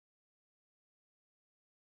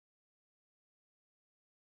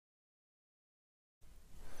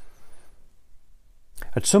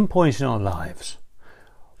At some point in our lives,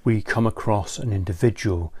 we come across an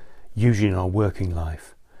individual, usually in our working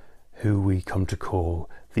life, who we come to call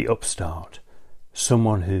the upstart,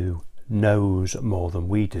 someone who knows more than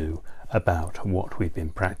we do about what we've been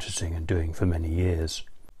practicing and doing for many years.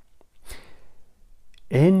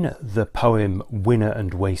 In the poem Wynnere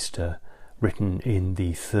and Wastoure, written in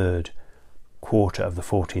the 3rd quarter of the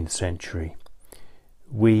 14th century,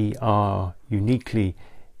 we are uniquely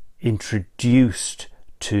introduced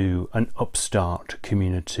to an upstart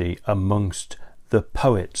community amongst the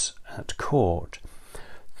poets at court.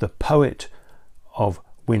 The poet of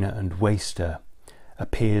Wynnere and Wastoure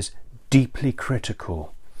appears deeply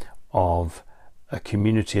critical of a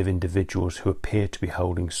community of individuals who appear to be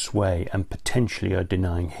holding sway and potentially are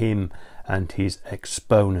denying him and his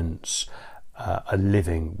exponents a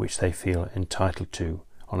living which they feel entitled to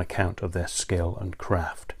on account of their skill and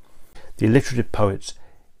craft. The alliterative poets,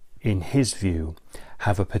 in his view,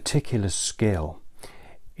 have a particular skill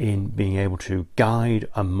in being able to guide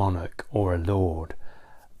a monarch or a lord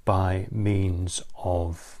by means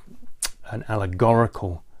of an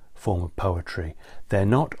allegorical form of poetry. They're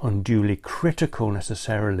not unduly critical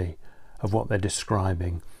necessarily of what they're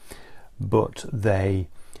describing, but they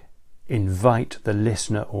invite the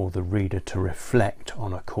listener or the reader to reflect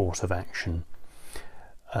on a course of action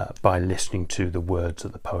by listening to the words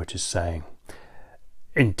that the poet is saying.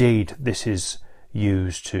 Indeed, this is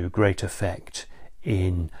used to great effect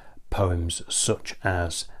in poems such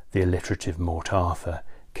as the alliterative Morte Arthur,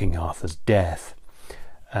 King Arthur's Death,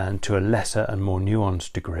 and to a lesser and more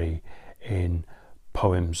nuanced degree in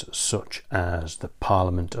poems such as the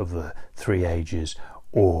Parliament of the Three Ages,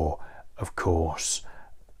 or, of course,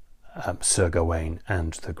 Sir Gawain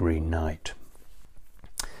and the Green Knight.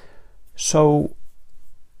 So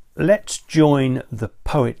let's join the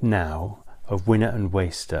poet now of Wynnere and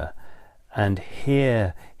Wastoure and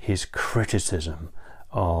hear his criticism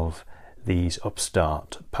of these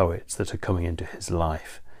upstart poets that are coming into his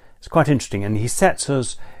life. It's quite interesting, and he sets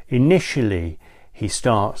us initially, he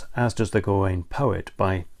starts, as does the Gawain poet,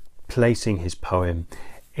 by placing his poem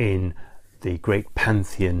in the great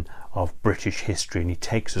pantheon of British history, and he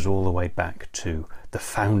takes us all the way back to the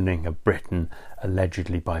founding of Britain,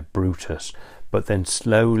 allegedly by Brutus. But then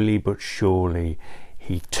slowly but surely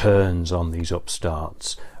he turns on these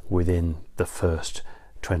upstarts within the first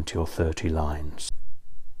 20 or 30 lines.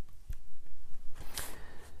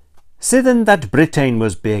 Sithen that Britain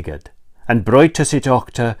was beggared, and Brutus it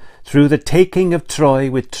octa, through the taking of Troy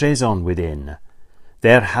with treason within,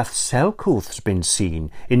 there hath selcouths been seen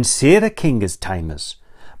in sair a king's times,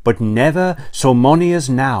 but never so mony as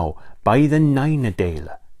now by the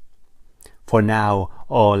Ninedale. For now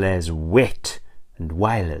all is wit and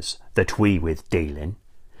wiles that we with dealing,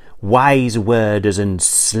 wise worders and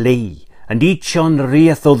slee, and each on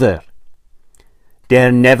reeth other.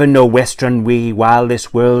 Dare never no western we, while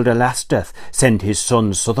this world elasteth, send his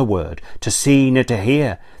son sotherward, to see nor to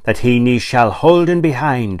hear, that he ne shall holden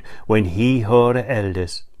behind when he her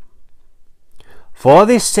elders. For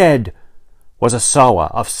this said was a sower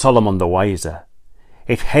of Solomon the wiser,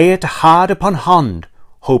 it hayeth hard upon hond,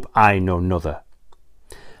 hope I no nother.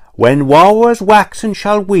 When warres waxen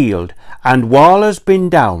shall wield, and wallers been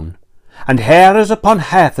down, and hares upon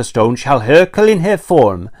hearthstone shall hercle in her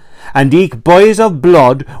form, and eke boys of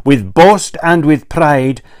blood, with boast and with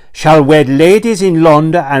pride, shall wed ladies in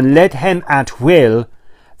London and let hem at will,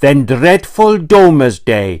 then dreadful Domer's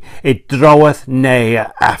day it draweth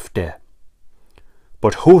nigh after.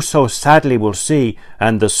 But whoso sadly will see,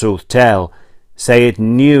 and the sooth tell, say it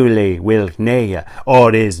newly will nigh,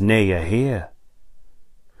 or is nigh here.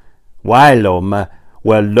 While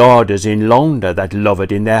were lorders in London that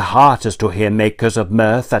loved in their hearts to hear makers of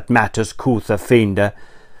mirth that matters couth of fiender,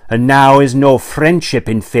 and now is no friendship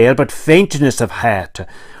in fear but faintness of heart.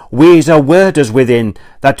 We's are worders within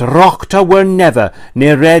that rocked were never,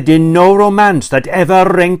 ne read in no romance that ever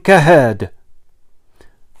Renke heard.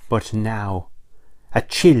 But now a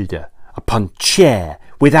childer upon chair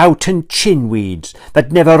withouten chinweeds,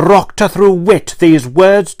 that never rocked through wit these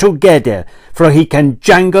words together, for he can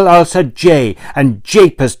jangle also jay and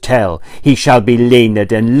japers tell, he shall be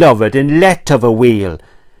leaned and loved and let of a wheel,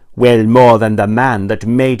 well more than the man that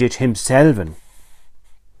made it himselven.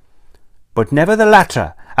 But never the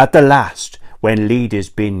latter at the last, when lead is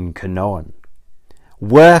been known,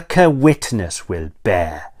 worker witness will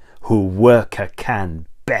bear, who worker can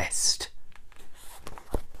best.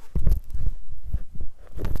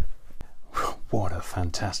 What a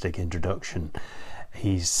fantastic introduction.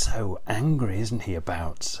 He's so angry, isn't he,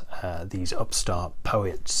 about these upstart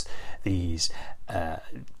poets, these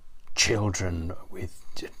children with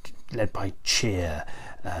led by cheer,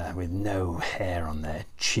 with no hair on their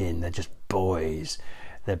chin. They're just boys.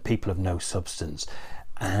 They're people of no substance.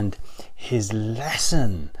 And his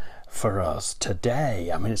lesson for us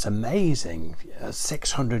today, I mean, it's amazing.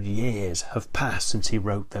 600 years have passed since he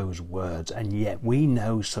wrote those words, and yet we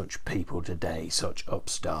know such people today, such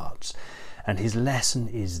upstarts. And his lesson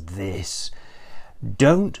is this: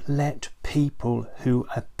 don't let people who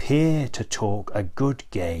appear to talk a good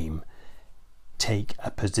game take a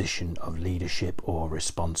position of leadership or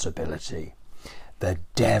responsibility. The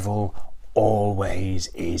devil always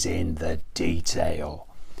is in the detail.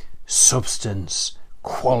 Substance,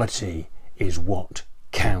 quality is what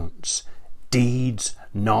counts. Deeds,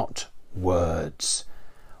 not words.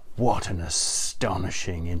 What an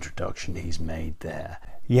astonishing introduction he's made there.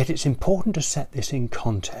 Yet it's important to set this in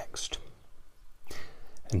context.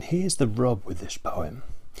 And here's the rub with this poem.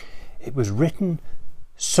 It was written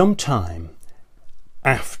sometime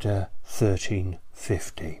after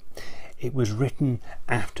 1350. It was written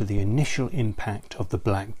after the initial impact of the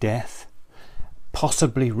Black Death,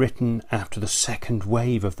 possibly written after the second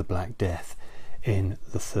wave of the Black Death in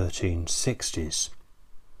the 1360s.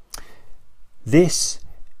 This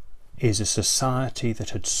is a society that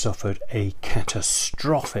had suffered a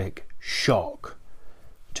catastrophic shock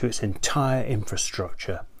to its entire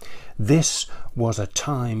infrastructure. This was a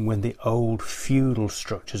time when the old feudal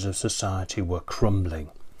structures of society were crumbling,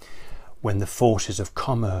 when the forces of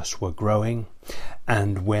commerce were growing,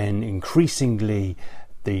 and when increasingly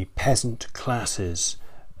the peasant classes,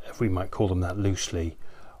 if we might call them that loosely,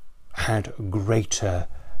 had greater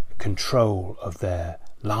control of their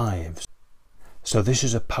lives. So this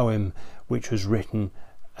is a poem which was written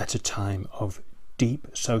at a time of deep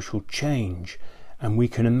social change, and we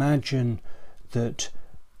can imagine that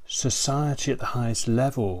society at the highest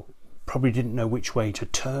level probably didn't know which way to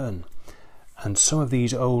turn. And some of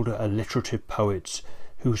these older alliterative poets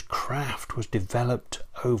whose craft was developed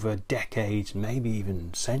over decades, maybe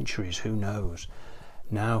even centuries, who knows,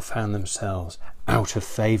 now found themselves out of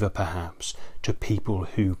favour perhaps to people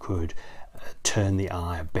who could turn the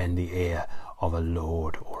eye, bend the ear of a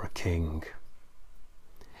lord or a king.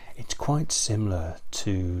 It's quite similar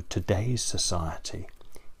to today's society.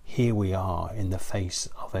 Here we are in the face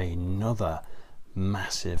of another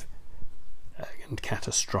massive and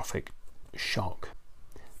catastrophic shock,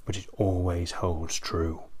 but it always holds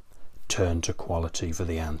true. Turn to quality for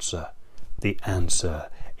the answer. The answer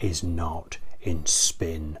is not in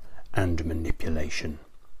spin and manipulation.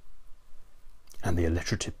 And the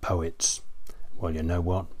alliterative poets, well, you know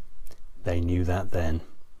what? They knew that then,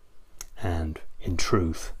 and in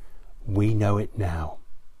truth, we know it now.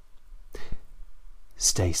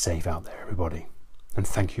 Stay safe out there, everybody, and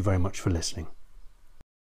thank you very much for listening.